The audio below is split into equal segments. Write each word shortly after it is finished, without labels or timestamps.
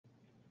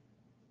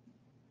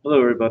Hello,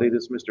 everybody.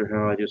 This is Mr.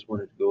 Howe. I just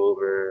wanted to go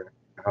over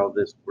how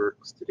this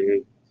works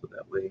today so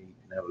that way you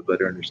can have a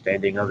better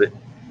understanding of it.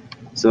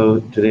 So,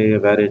 today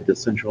I've added the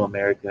Central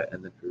America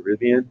and the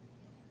Caribbean.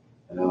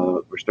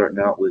 We're starting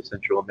out with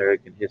Central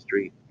American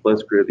history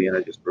plus Caribbean.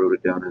 I just wrote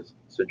it down as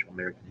Central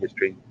American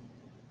history.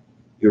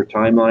 Your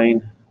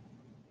timeline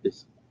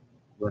is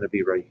going to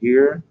be right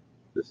here.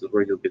 This is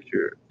where you'll get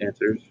your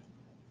answers.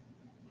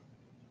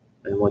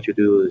 And what you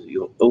do is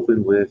you'll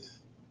open with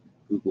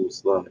Google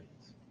Slides.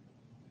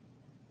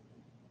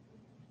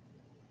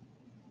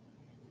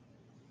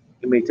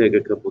 It may take a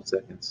couple of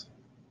seconds.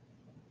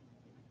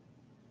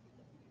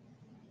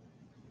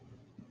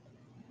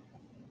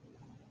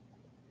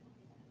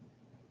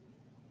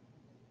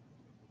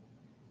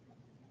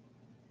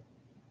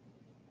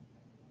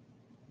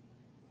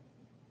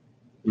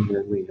 And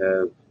then we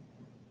have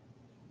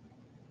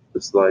the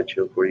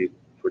slideshow for you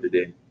for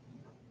today.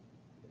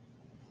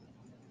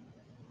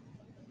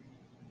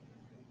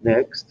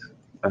 Next,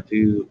 after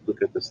you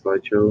look at the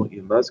slideshow,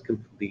 you must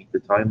complete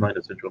the timeline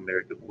of Central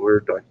American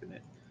Word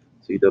document.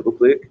 So you double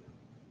click,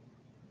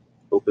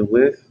 open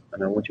with,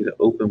 and I want you to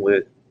open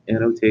with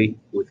Annotate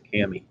with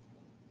Kami.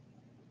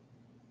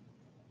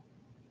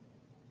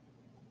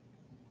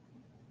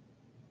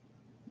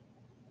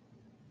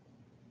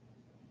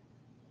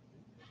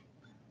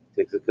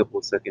 Takes a couple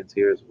of seconds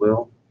here as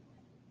well.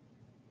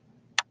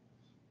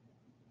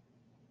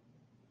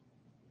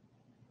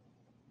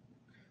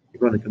 You're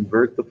going to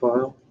convert the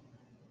file.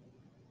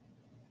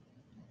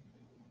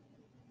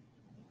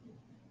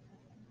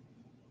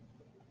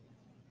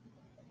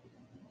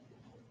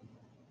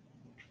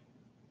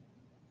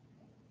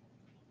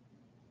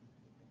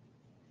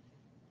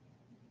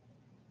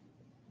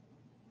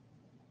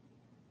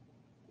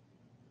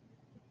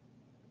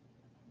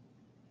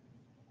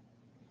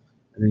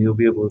 And then you'll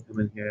be able to come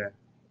in here,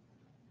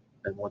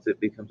 and once it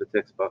becomes a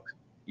text box,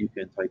 you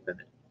can type in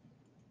it.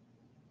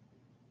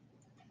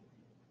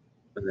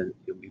 And then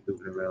you'll be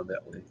moving around that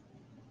way.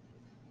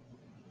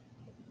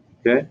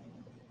 Okay?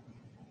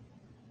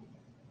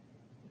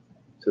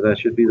 So that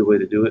should be the way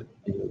to do it.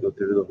 And you'll go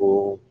through the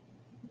whole,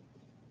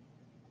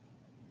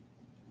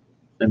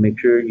 and make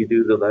sure you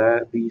do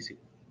these,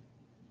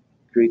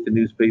 create the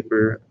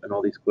newspaper and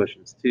all these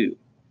questions too.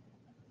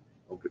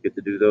 Don't forget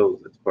to do those.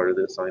 That's part of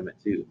the assignment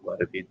too. A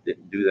lot of you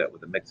didn't do that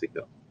with the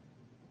Mexico.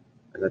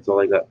 And that's all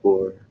I got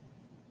for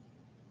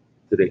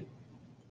today.